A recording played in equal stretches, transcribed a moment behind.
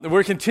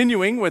We're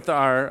continuing with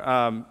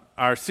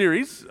our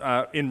series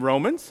in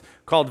Romans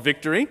called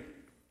Victory.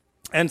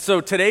 And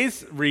so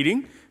today's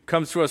reading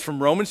comes to us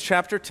from Romans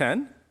chapter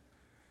 10,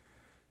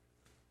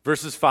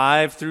 verses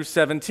 5 through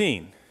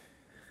 17.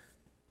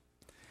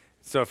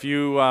 So if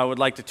you would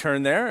like to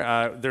turn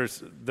there,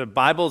 there's the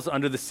Bible's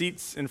under the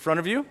seats in front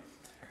of you,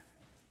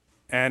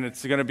 and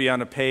it's going to be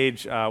on a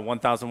page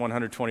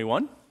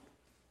 1121.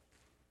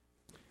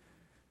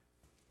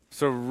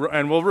 So,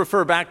 and we'll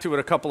refer back to it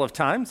a couple of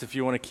times if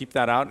you want to keep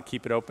that out and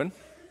keep it open.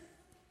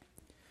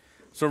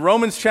 So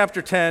Romans chapter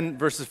 10,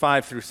 verses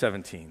 5 through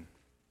 17.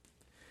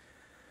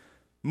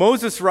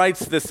 Moses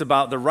writes this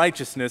about the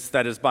righteousness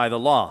that is by the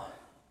law.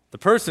 The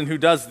person who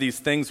does these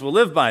things will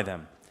live by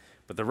them.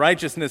 But the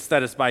righteousness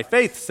that is by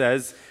faith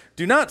says,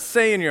 do not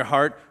say in your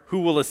heart,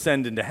 who will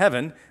ascend into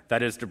heaven,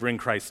 that is to bring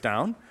Christ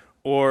down,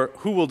 or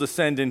who will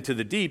descend into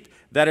the deep,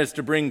 that is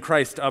to bring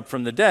Christ up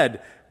from the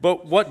dead.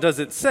 But what does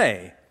it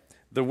say?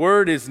 The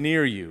word is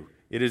near you.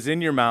 It is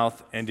in your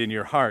mouth and in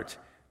your heart.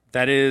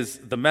 That is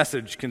the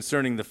message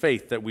concerning the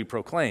faith that we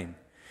proclaim.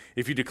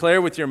 If you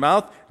declare with your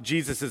mouth,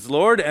 Jesus is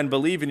Lord, and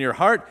believe in your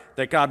heart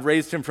that God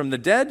raised him from the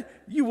dead,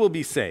 you will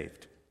be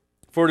saved.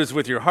 For it is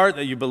with your heart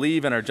that you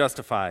believe and are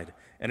justified,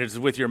 and it is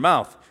with your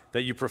mouth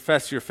that you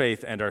profess your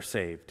faith and are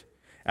saved.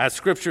 As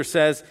Scripture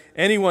says,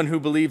 anyone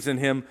who believes in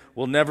him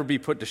will never be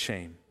put to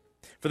shame.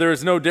 For there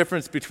is no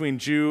difference between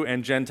Jew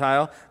and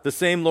Gentile. The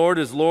same Lord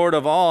is Lord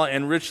of all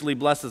and richly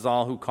blesses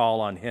all who call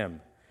on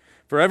him.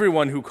 For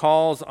everyone who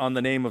calls on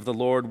the name of the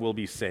Lord will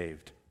be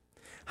saved.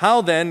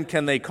 How then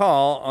can they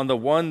call on the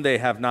one they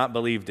have not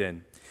believed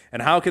in?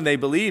 And how can they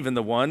believe in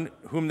the one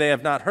whom they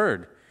have not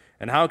heard?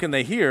 And how can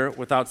they hear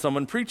without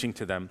someone preaching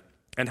to them?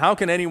 And how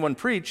can anyone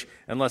preach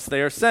unless they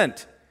are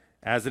sent?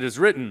 As it is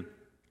written,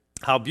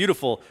 how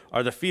beautiful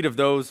are the feet of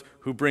those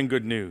who bring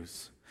good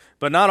news.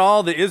 But not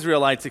all the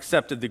Israelites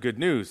accepted the good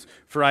news.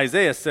 For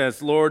Isaiah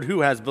says, Lord,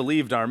 who has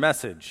believed our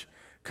message?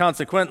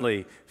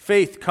 Consequently,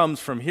 faith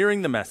comes from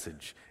hearing the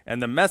message, and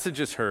the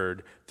message is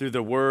heard through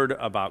the word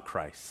about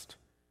Christ.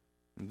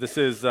 This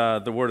is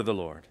the word of the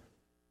Lord.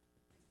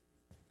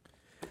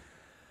 I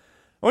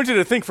want you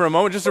to think for a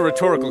moment, just a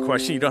rhetorical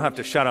question. You don't have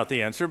to shout out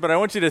the answer, but I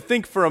want you to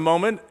think for a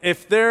moment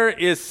if there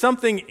is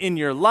something in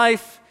your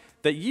life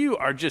that you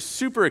are just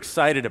super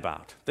excited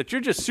about, that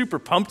you're just super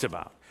pumped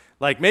about.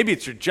 Like maybe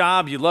it's your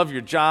job, you love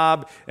your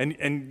job,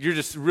 and you're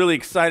just really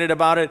excited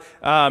about it.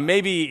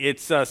 Maybe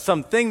it's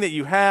something that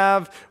you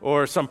have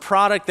or some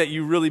product that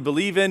you really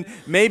believe in.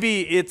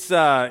 Maybe it's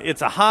a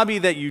hobby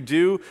that you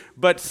do,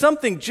 but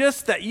something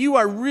just that you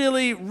are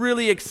really,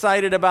 really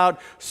excited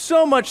about,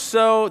 so much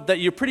so that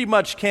you pretty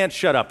much can't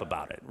shut up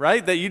about it,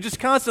 right? That you just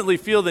constantly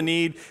feel the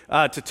need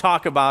to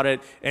talk about it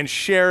and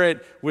share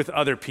it with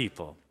other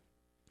people.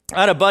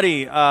 I had a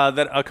buddy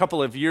that a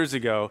couple of years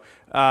ago,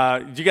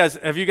 have you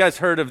guys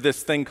heard of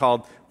this thing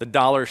called the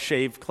Dollar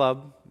Shave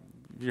Club?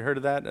 Have you heard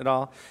of that at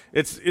all?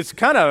 It's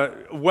kind of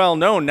well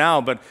known now,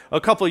 but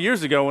a couple of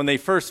years ago when they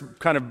first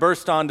kind of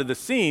burst onto the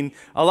scene,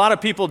 a lot of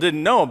people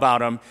didn't know about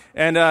them.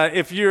 And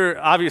if you're,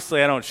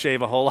 obviously I don't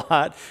shave a whole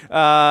lot,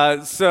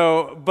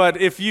 but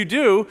if you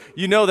do,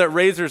 you know that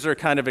razors are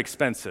kind of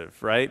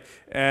expensive, right?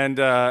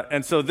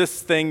 And so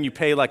this thing, you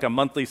pay like a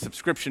monthly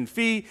subscription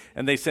fee,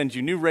 and they send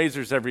you new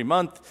razors every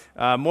month,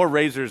 more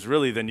razors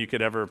really than you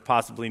could ever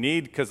possibly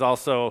need, because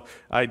also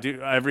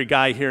every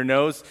guy here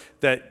knows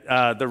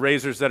that the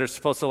razors that are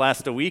supposed to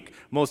last a week,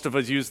 most of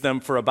us use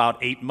them for about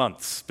 8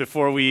 months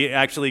before we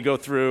actually go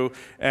through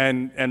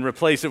and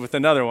replace it with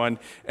another one.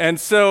 And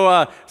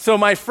so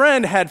my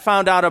friend had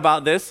found out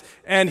about this,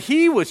 and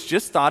he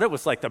just thought it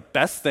was like the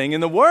best thing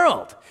in the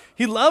world.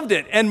 He loved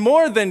it. And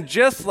more than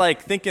just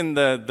like thinking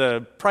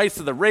the price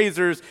of the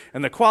razors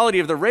and the quality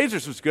of the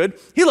razors was good,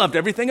 he loved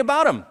everything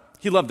about them.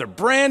 He loved their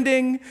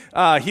branding.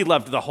 He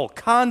loved the whole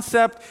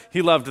concept.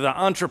 He loved the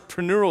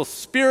entrepreneurial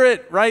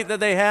spirit, right, that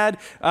they had.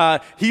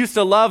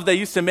 They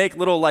used to make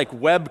little like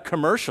web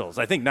commercials.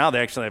 I think now they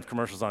actually have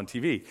commercials on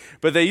TV.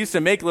 But they used to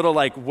make little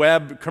like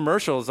web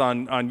commercials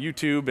on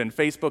YouTube and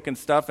Facebook and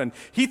stuff. And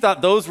he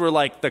thought those were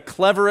like the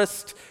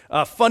cleverest,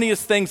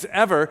 funniest things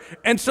ever.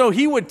 And so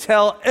he would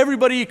tell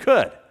everybody he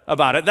could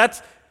about it.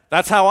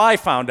 That's how I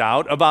found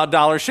out about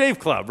Dollar Shave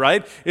Club,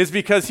 right? Is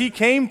because he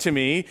came to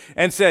me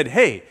and said,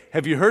 hey,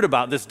 have you heard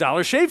about this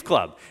Dollar Shave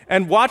Club?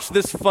 And watch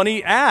this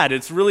funny ad.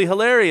 It's really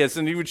hilarious.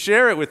 And he would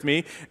share it with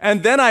me.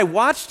 And then I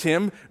watched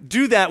him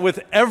do that with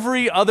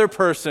every other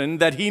person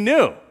that he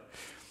knew.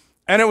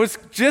 And it was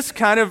just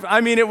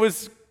it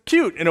was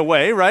cute in a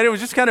way, right? It was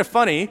just kind of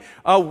funny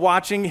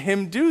watching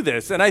him do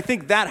this. And I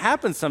think that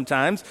happens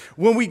sometimes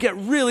when we get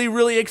really,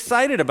 really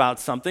excited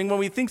about something, when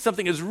we think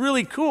something is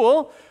really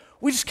cool,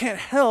 we just can't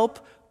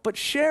help but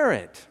share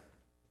it.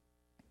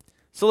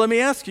 So let me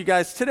ask you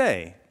guys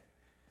today,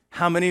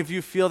 how many of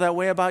you feel that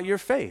way about your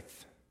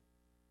faith?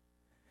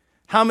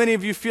 How many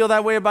of you feel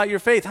that way about your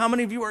faith? How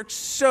many of you are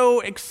so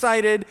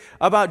excited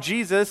about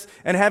Jesus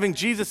and having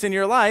Jesus in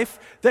your life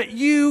that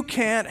you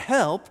can't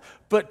help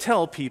but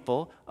tell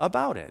people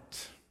about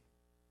it?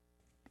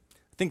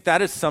 I think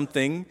that is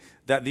something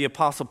that the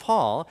Apostle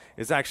Paul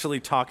is actually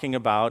talking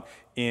about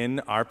in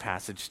our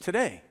passage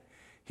today.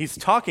 He's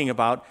talking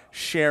about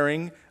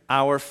sharing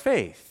our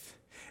faith.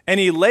 And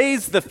he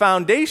lays the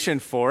foundation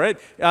for it.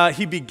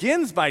 He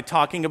begins by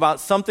talking about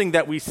something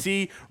that we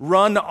see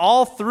run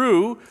all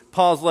through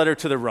Paul's letter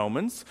to the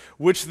Romans,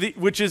 which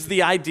is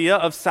the idea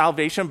of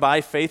salvation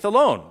by faith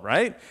alone,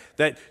 right?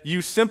 That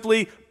you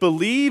simply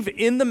believe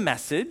in the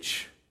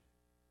message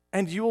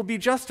and you will be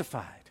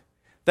justified.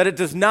 That it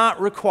does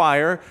not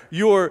require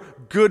your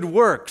good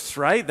works,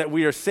 right? That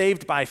we are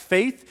saved by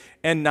faith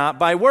and not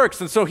by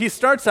works. And so he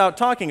starts out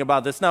talking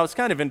about this. Now, it's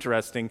kind of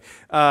interesting.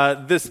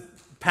 This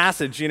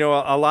passage, a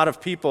lot of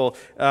people,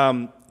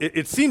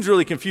 it seems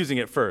really confusing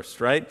at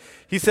first, right?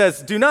 He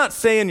says, do not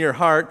say in your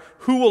heart,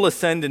 who will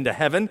ascend into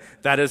heaven,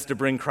 that is to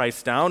bring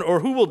Christ down,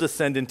 or who will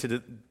descend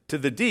into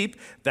the deep,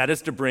 that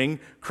is to bring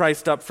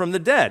Christ up from the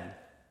dead.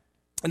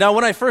 Now,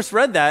 when I first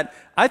read that,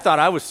 I thought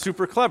I was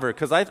super clever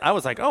because I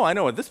was like, oh, I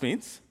know what this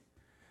means.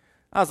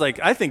 I was like,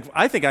 I think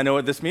I know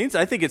what this means.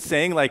 I think it's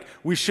saying like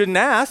we shouldn't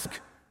ask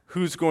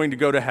who's going to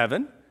go to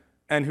heaven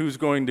and who's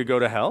going to go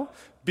to hell,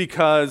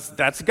 because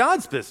that's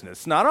God's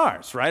business, not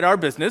ours, right? Our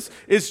business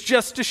is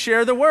just to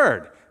share the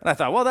word. And I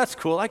thought, well, that's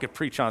cool. I could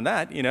preach on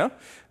that,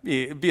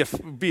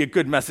 be a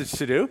good message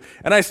to do.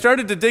 And I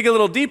started to dig a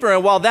little deeper,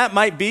 and while that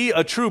might be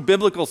a true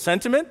biblical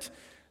sentiment,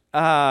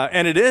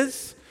 and it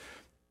is,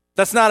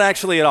 that's not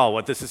actually at all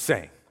what this is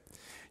saying.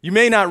 You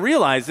may not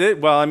realize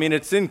it. Well,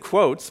 it's in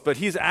quotes, but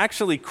he's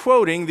actually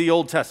quoting the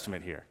Old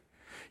Testament here.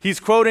 He's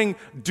quoting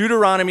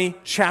Deuteronomy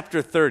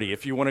chapter 30,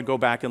 if you want to go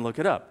back and look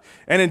it up.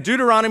 And in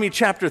Deuteronomy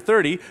chapter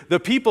 30, the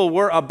people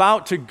were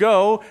about to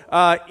go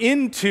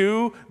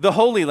into the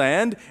Holy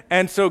Land,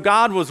 and so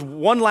God was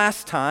one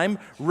last time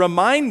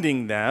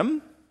reminding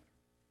them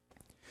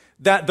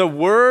that the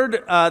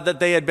word that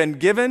they had been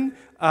given,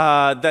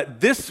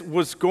 that this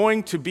was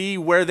going to be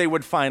where they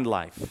would find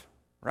life.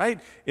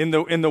 Right? In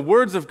the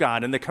words of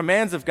God, in the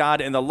commands of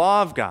God, in the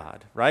law of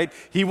God, right?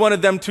 He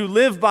wanted them to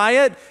live by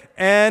it,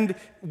 and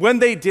when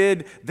they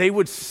did, they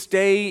would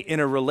stay in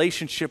a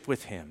relationship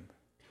with him.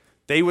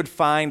 They would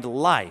find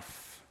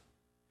life.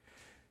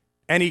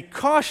 And he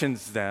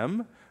cautions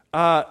them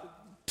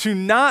to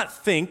not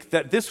think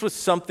that this was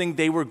something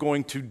they were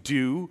going to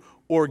do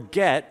or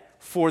get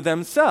for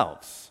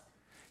themselves.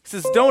 He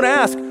says, don't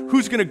ask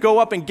who's going to go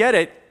up and get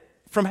it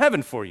from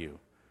heaven for you.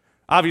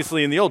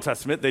 Obviously, in the Old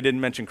Testament, they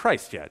didn't mention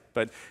Christ yet.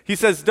 But he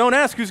says, don't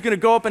ask who's going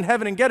to go up in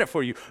heaven and get it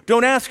for you.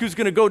 Don't ask who's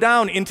going to go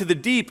down into the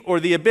deep or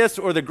the abyss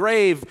or the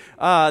grave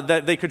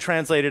that they could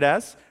translate it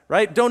as,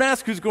 right? Don't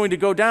ask who's going to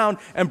go down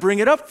and bring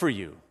it up for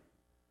you,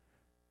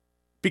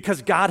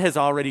 because God has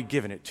already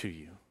given it to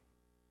you.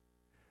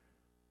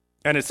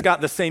 And it's got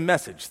the same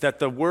message, that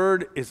the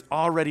word is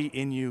already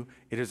in you.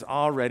 It is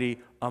already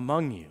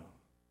among you.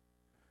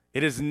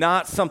 It is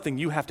not something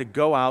you have to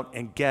go out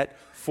and get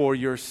for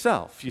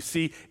yourself. You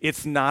see,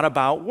 it's not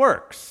about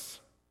works.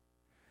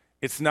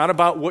 It's not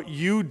about what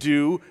you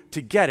do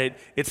to get it.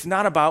 It's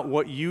not about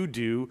what you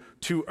do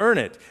to earn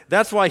it.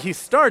 That's why he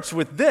starts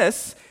with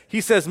this. He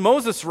says,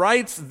 Moses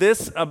writes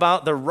this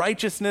about the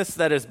righteousness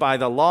that is by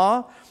the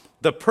law.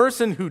 The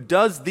person who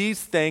does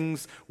these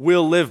things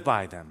will live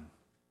by them.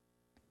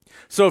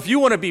 So if you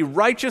want to be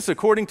righteous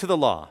according to the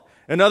law,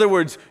 in other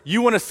words,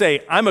 you want to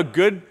say, I'm a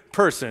good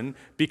person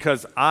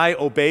because I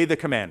obey the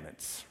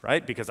commandments,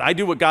 right? Because I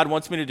do what God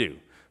wants me to do.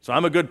 So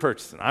I'm a good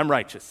person. I'm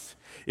righteous.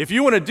 If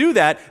you want to do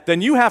that,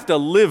 then you have to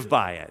live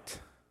by it.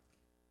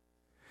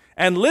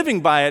 And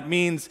living by it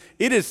means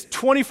it is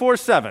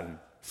 24/7,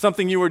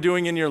 something you are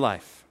doing in your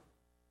life.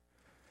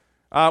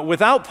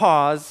 Without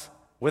pause,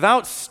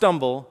 without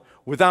stumble,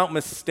 without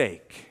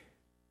mistake.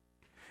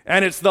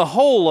 And it's the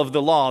whole of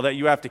the law that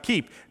you have to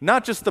keep,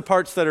 not just the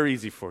parts that are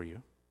easy for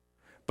you,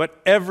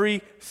 but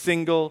every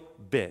single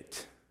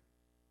bit.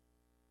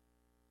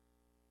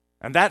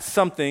 And that's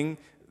something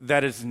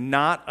that is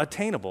not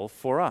attainable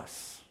for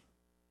us.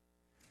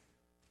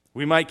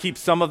 We might keep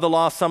some of the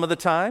law some of the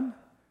time,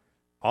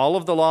 all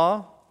of the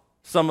law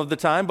some of the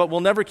time, but we'll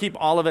never keep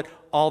all of it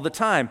all the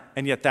time.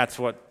 And yet that's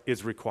what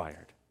is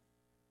required.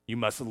 You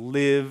must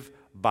live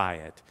by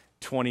it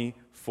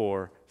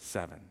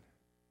 24/7.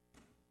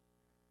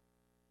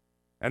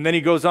 And then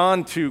he goes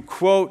on to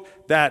quote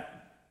that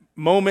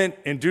moment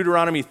in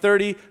Deuteronomy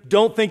 30,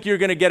 don't think you're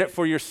going to get it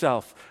for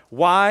yourself.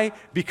 Why?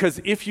 Because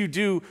if you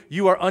do,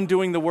 you are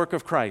undoing the work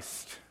of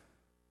Christ.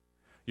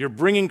 You're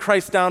bringing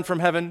Christ down from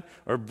heaven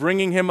or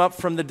bringing him up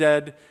from the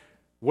dead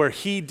where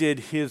he did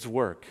his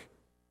work.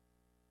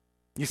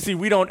 You see,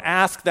 we don't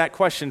ask that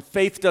question.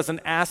 Faith doesn't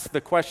ask the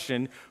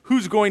question,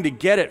 who's going to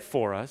get it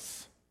for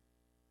us?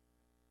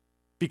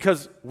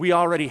 Because we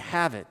already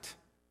have it.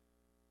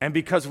 And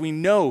because we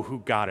know who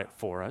got it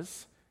for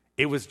us,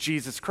 it was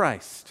Jesus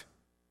Christ,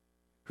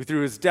 who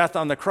through his death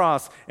on the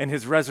cross and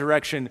his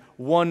resurrection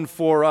won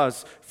for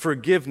us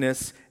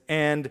forgiveness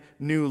and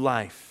new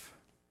life.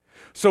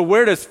 So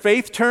where does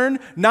faith turn?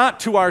 Not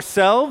to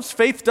ourselves.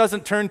 Faith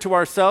doesn't turn to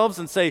ourselves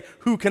and say,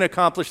 who can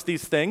accomplish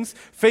these things?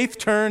 Faith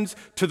turns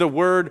to the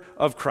word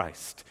of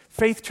Christ.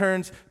 Faith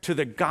turns to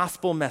the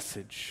gospel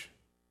message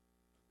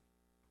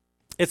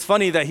It's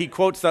funny that he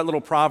quotes that little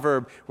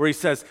proverb where he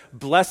says,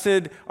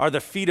 "Blessed are the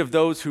feet of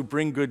those who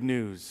bring good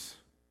news."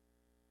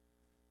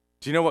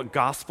 Do you know what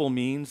gospel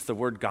means? The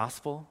word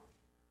gospel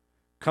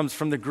comes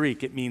from the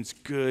Greek. It means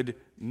good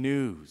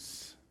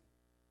news.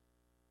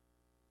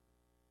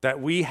 That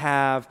we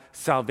have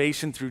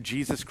salvation through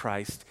Jesus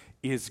Christ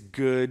is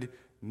good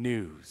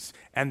news.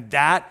 And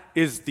that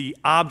is the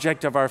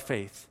object of our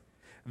faith.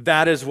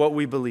 That is what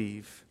we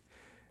believe.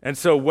 And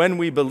so when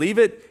we believe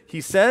it,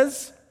 he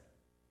says,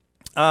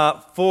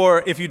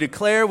 for if you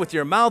declare with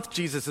your mouth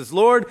Jesus is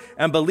Lord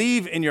and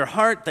believe in your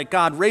heart that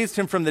God raised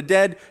him from the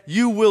dead,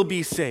 you will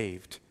be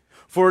saved.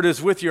 For it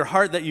is with your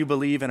heart that you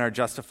believe and are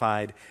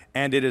justified,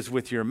 and it is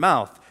with your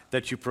mouth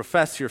that you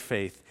profess your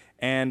faith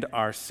and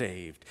are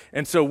saved.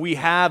 And so we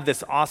have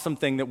this awesome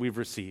thing that we've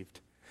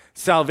received.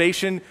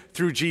 Salvation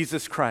through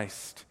Jesus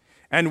Christ.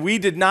 And we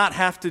did not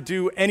have to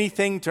do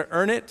anything to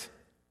earn it.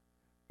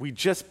 We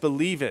just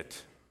believe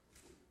it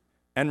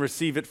and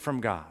receive it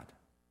from God.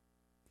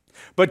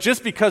 But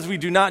just because we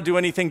do not do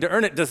anything to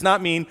earn it does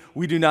not mean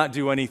we do not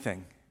do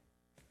anything.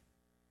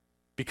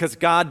 Because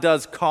God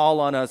does call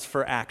on us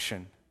for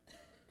action.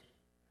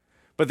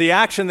 But the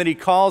action that he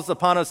calls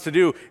upon us to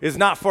do is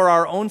not for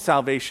our own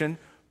salvation,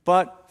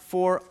 but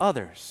for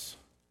others.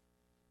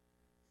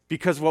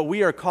 Because what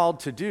we are called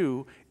to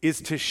do is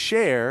to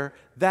share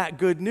that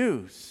good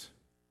news,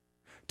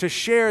 to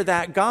share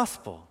that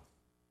gospel,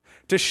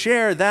 to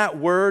share that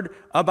word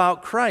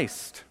about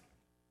Christ.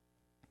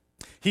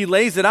 He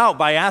lays it out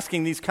by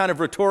asking these kind of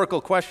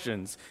rhetorical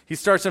questions. He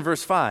starts in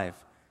verse 5.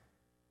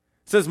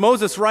 It says,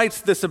 Moses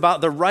writes this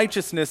about the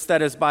righteousness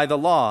that is by the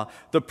law.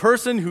 The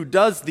person who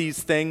does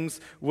these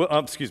things,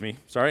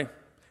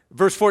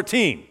 Verse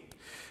 14.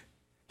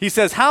 He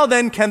says, how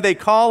then can they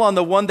call on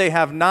the one they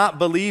have not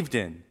believed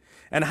in?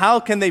 And how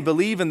can they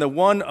believe in the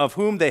one of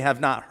whom they have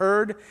not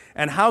heard?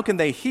 And how can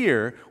they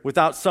hear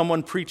without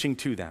someone preaching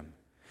to them?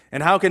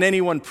 And how can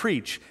anyone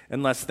preach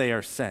unless they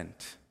are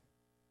sent?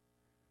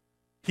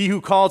 He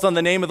who calls on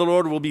the name of the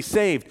Lord will be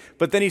saved.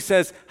 But then he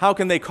says, how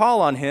can they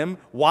call on him?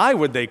 Why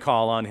would they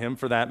call on him,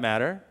 for that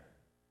matter,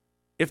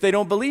 if they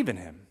don't believe in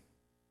him?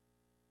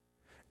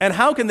 And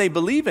how can they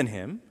believe in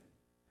him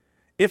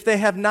if they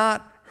have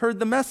not heard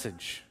the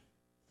message?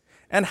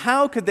 And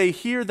how could they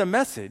hear the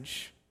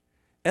message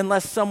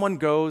unless someone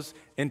goes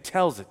and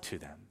tells it to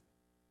them?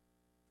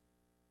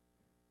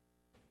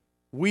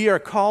 We are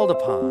called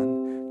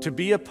upon to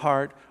be a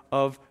part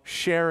of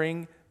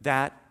sharing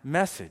that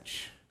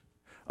message,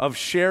 of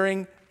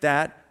sharing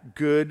that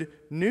good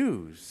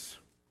news.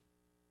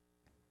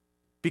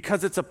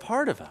 Because it's a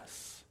part of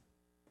us.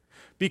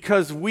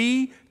 Because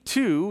we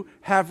too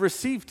have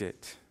received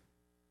it.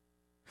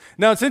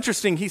 Now it's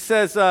interesting, he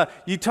says,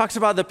 he talks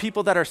about the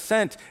people that are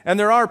sent, and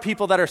there are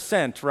people that are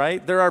sent,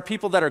 right? There are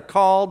people that are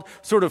called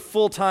sort of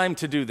full-time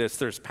to do this.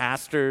 There's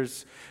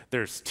pastors,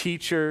 there's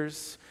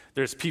teachers,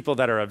 there's people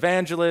that are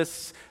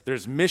evangelists,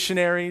 there's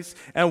missionaries,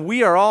 and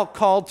we are all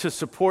called to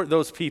support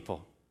those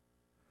people.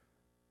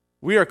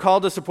 We are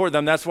called to support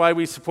them. That's why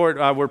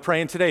we're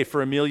praying today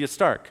for Amelia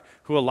Stark,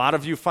 who a lot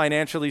of you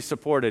financially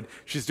supported.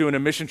 She's doing a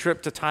mission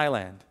trip to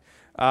Thailand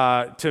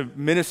to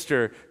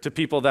minister to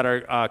people that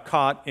are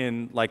caught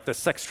in like the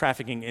sex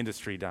trafficking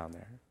industry down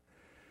there.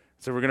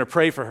 So we're going to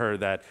pray for her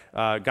that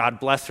God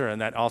bless her and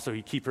that also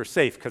he keep her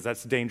safe, because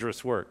that's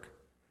dangerous work.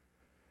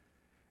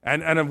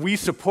 And we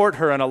support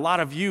her, and a lot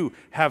of you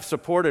have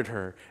supported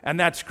her, and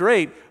that's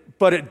great,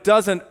 but it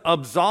doesn't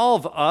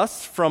absolve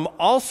us from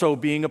also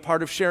being a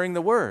part of sharing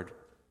the word.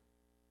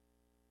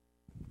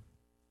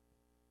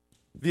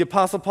 The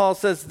Apostle Paul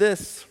says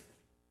this.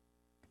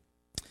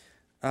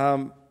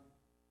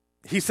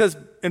 He says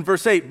in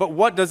verse 8, but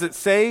what does it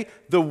say?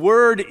 The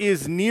word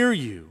is near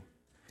you.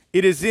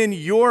 It is in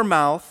your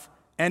mouth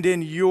and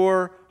in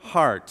your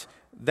heart.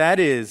 That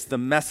is the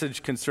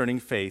message concerning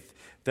faith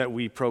that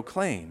we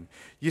proclaim.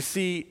 You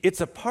see,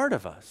 it's a part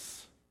of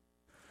us.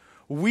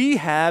 We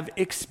have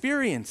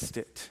experienced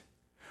it.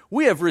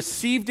 We have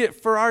received it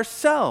for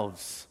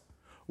ourselves.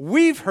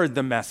 We've heard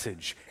the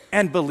message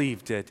and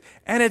believed it,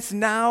 and it's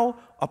now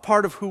a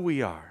part of who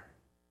we are.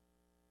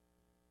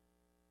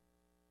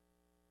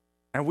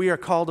 And we are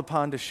called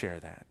upon to share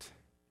that.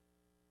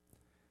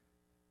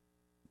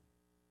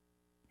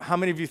 How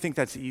many of you think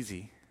that's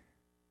easy?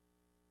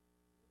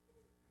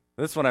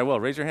 This one I will.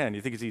 Raise your hand.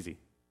 You think it's easy?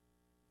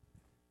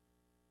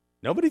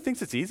 Nobody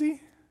thinks it's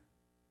easy?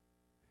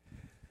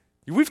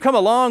 We've come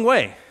a long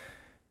way.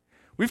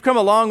 We've come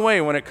a long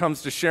way when it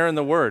comes to sharing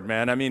the word,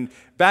 man. I mean,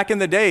 back in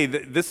the day,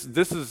 this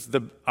is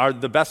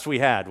the best we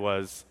had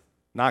was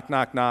knock,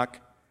 knock, knock.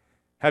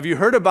 Have you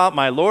heard about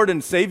my Lord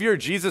and Savior,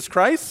 Jesus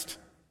Christ?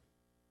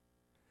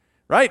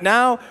 Right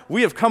now,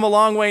 we have come a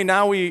long way.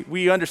 Now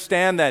we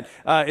understand that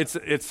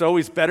it's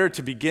always better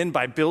to begin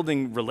by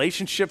building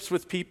relationships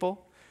with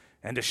people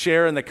and to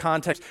share in the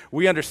context.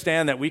 We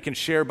understand that we can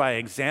share by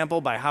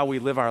example, by how we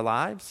live our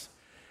lives.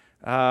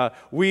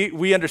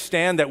 We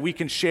understand that we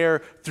can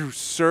share through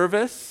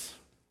service.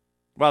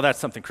 Well, that's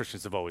something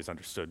Christians have always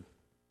understood.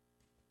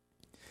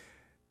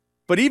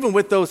 But even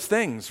with those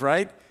things,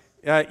 right,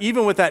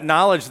 even with that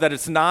knowledge that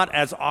it's not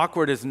as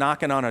awkward as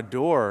knocking on a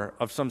door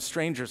of some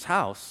stranger's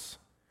house,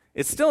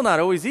 it's still not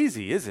always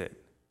easy, is it?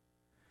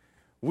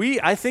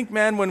 I think,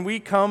 man, when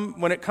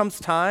it comes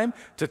time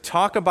to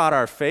talk about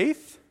our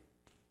faith,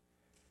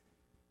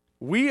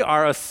 we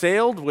are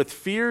assailed with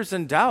fears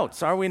and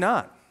doubts, are we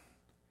not?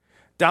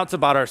 Doubts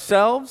about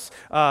ourselves,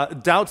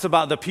 doubts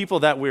about the people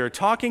that we're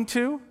talking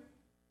to,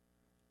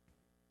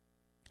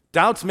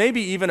 doubts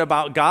maybe even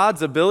about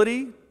God's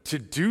ability to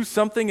do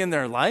something in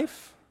their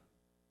life.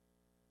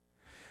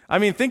 I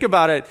mean, think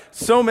about it.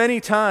 So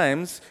many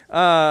times,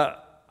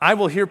 I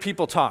will hear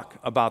people talk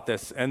about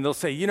this, and they'll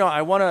say,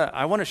 I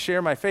want to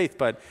share my faith,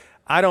 but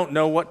I don't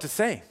know what to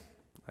say.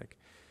 Like,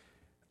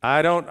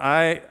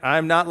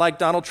 I'm not like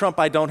Donald Trump.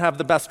 I don't have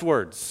the best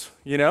words,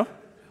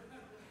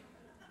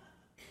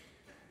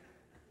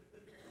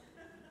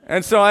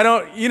 And so I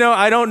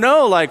don't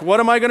know, like, what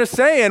am I going to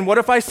say? And what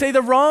if I say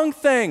the wrong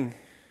thing?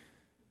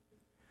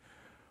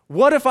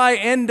 What if I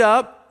end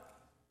up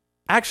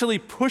actually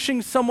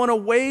pushing someone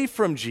away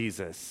from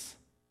Jesus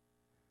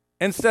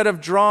instead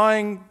of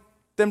drawing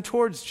them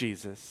towards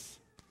Jesus?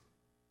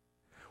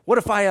 What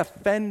if I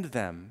offend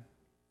them?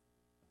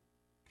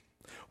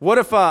 What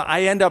if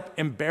I end up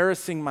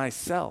embarrassing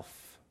myself?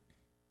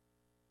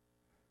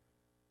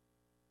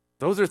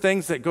 Those are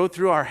things that go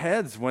through our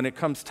heads when it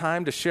comes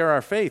time to share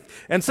our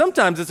faith. And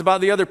sometimes it's about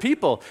the other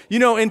people.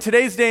 In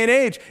today's day and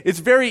age, it's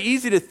very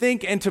easy to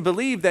think and to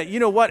believe that,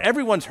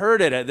 everyone's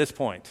heard it at this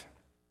point.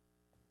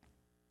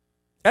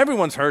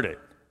 Everyone's heard it.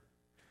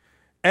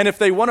 And if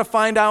they want to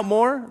find out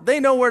more, they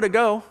know where to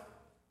go.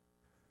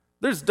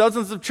 There's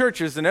dozens of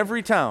churches in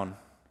every town.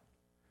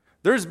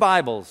 There's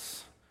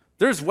Bibles.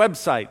 There's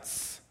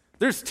websites.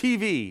 There's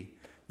TV.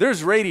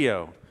 There's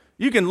radio.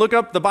 You can look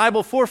up the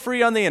Bible for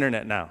free on the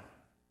internet now.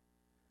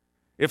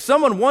 If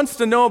someone wants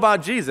to know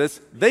about Jesus,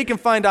 they can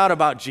find out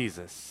about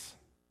Jesus.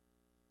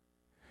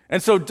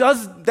 And so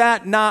does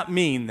that not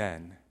mean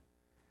then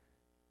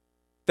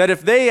that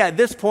if they at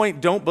this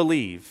point don't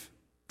believe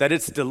that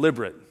it's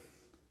deliberate,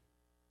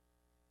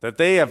 that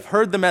they have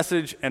heard the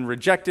message and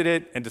rejected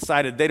it and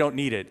decided they don't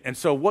need it, and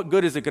so what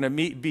good is it going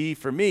to be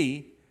for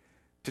me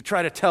to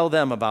try to tell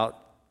them about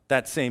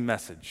that same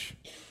message?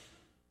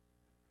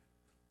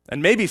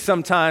 And maybe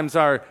sometimes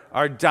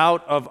our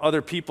doubt of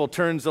other people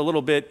turns a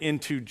little bit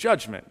into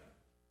judgment.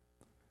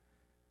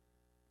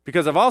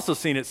 Because I've also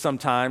seen it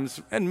sometimes,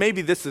 and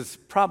maybe this is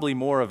probably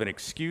more of an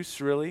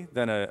excuse really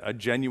than a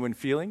genuine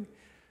feeling,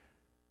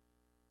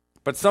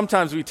 but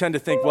sometimes we tend to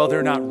think, well,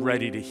 they're not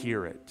ready to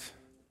hear it.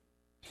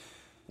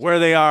 Where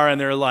they are in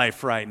their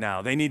life right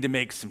now, they need to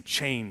make some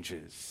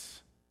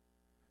changes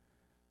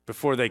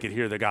before they could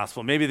hear the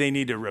gospel. Maybe they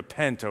need to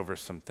repent over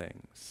some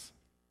things.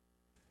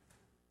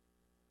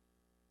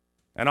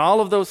 And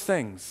all of those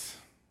things,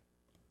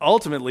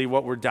 ultimately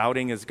what we're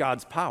doubting is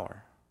God's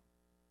power.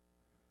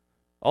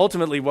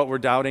 Ultimately what we're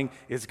doubting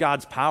is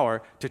God's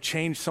power to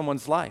change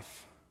someone's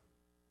life.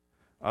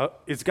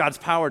 It's God's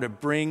power to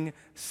bring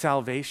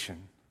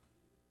salvation.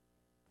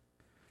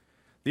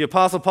 The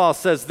Apostle Paul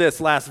says this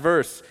last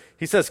verse.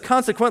 He says,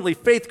 consequently,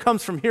 faith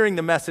comes from hearing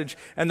the message,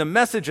 and the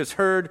message is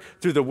heard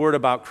through the word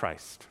about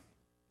Christ.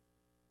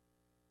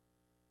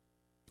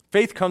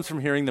 Faith comes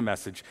from hearing the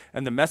message,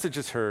 and the message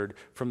is heard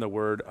from the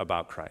word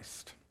about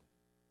Christ.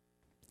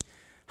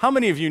 How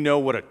many of you know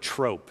what a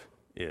trope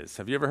is?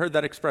 Have you ever heard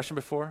that expression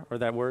before, or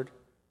that word,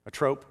 a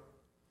trope?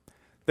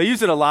 They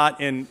use it a lot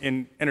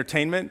in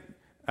entertainment,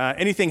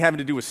 anything having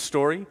to do with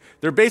story.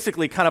 They're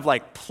basically kind of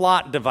like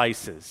plot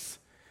devices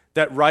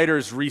that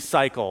writers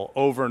recycle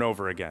over and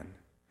over again.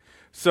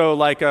 So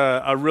like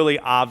a really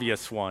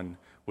obvious one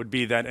would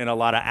be that in a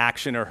lot of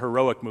action or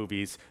heroic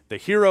movies, the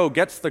hero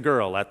gets the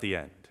girl at the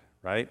end.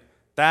 Right?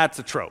 That's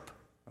a trope,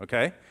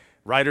 okay?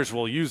 Writers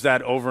will use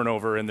that over and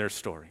over in their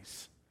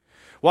stories.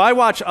 Well, I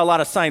watch a lot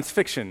of science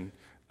fiction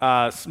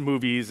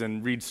movies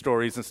and read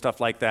stories and stuff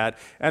like that,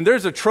 and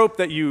there's a trope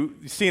that you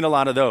see in a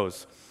lot of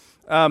those.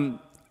 And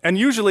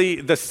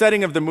usually the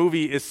setting of the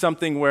movie is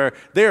something where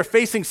they are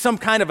facing some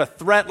kind of a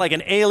threat, like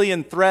an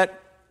alien threat,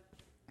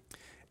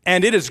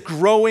 and it is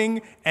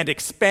growing and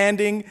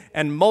expanding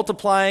and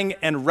multiplying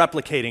and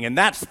replicating. And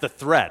that's the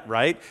threat,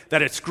 right?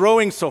 That it's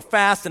growing so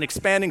fast and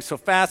expanding so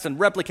fast and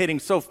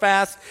replicating so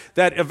fast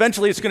that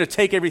eventually it's going to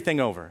take everything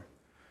over.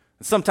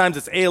 Sometimes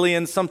it's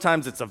aliens,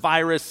 sometimes it's a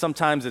virus,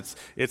 sometimes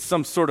it's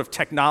some sort of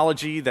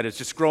technology that is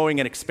just growing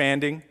and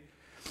expanding.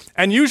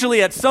 And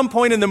usually at some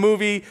point in the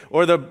movie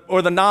or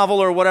the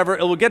novel or whatever,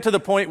 it will get to the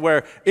point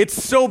where it's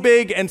so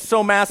big and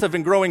so massive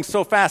and growing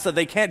so fast that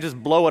they can't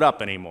just blow it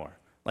up anymore.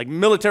 Like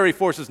military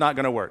force is not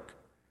going to work.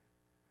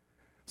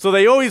 So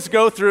they always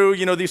go through,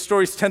 these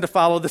stories tend to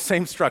follow the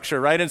same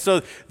structure, right? And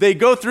so they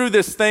go through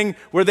this thing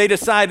where they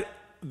decide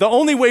the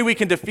only way we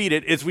can defeat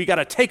it is we got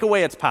to take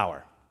away its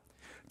power.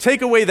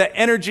 Take away the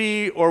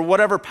energy or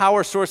whatever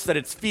power source that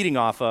it's feeding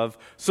off of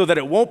so that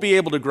it won't be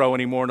able to grow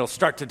anymore and it'll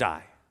start to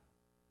die.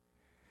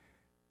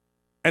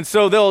 And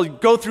so they'll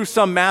go through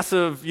some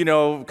massive,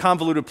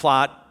 convoluted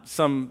plot,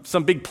 some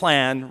big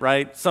plan,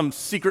 right? Some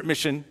secret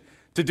mission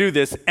to do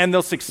this, and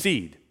they'll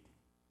succeed.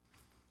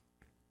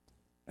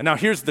 And now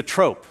here's the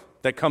trope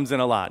that comes in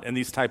a lot in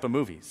these type of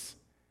movies.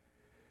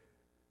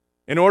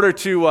 In order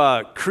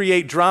to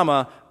create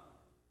drama,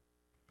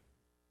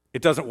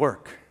 it doesn't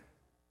work.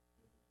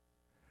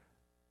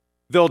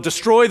 They'll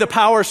destroy the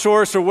power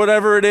source or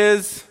whatever it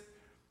is,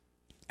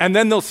 and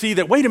then they'll see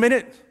that, wait a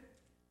minute,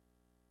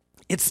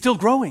 it's still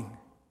growing.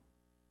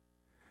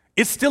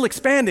 It's still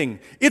expanding.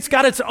 It's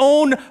got its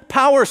own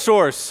power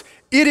source.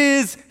 It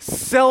is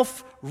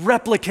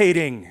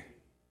self-replicating.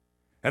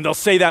 And they'll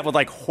say that with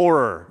like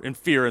horror and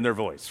fear in their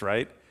voice,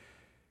 right?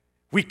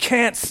 We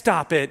can't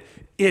stop it.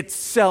 It's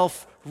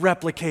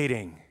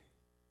self-replicating.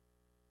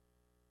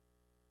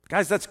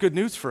 Guys, that's good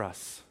news for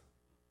us.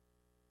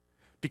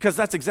 Because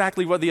that's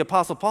exactly what the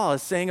Apostle Paul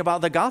is saying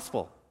about the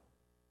gospel.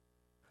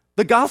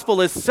 The gospel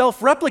is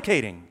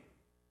self-replicating.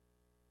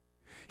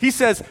 He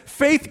says,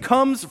 faith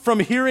comes from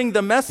hearing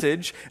the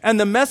message, and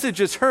the message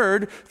is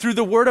heard through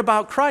the word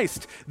about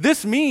Christ.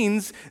 This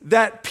means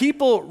that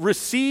people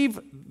receive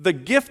the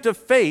gift of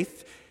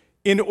faith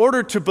in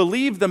order to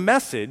believe the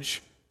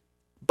message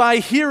by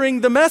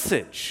hearing the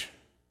message.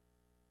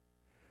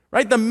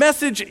 Right? The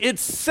message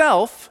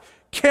itself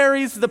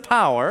carries the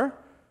power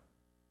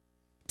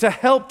to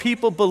help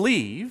people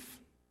believe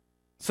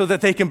so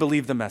that they can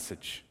believe the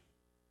message.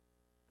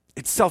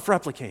 It's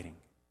self-replicating.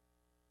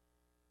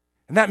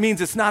 And that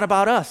means it's not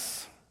about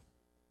us.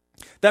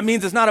 That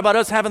means it's not about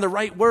us having the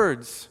right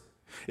words.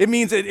 It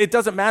means it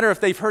doesn't matter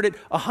if they've heard it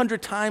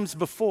 100 times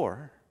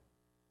before.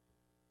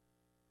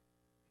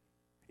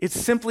 It's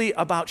simply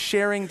about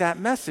sharing that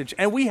message.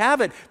 And we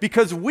have it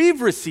because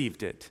we've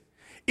received it.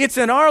 It's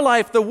in our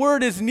life. The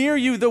word is near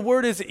you. The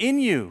word is in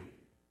you.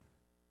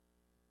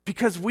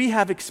 Because we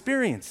have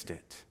experienced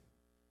it.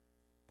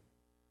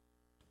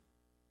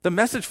 The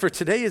message for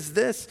today is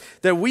this,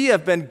 that we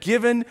have been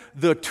given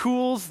the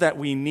tools that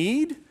we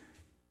need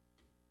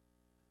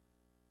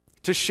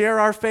to share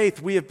our faith.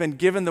 We have been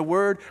given the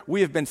word. We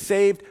have been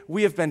saved.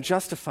 We have been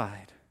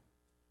justified.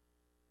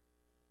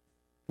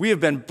 We have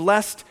been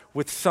blessed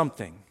with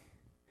something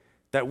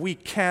that we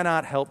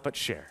cannot help but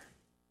share.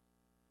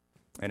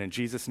 And in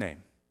Jesus'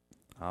 name,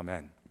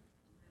 amen.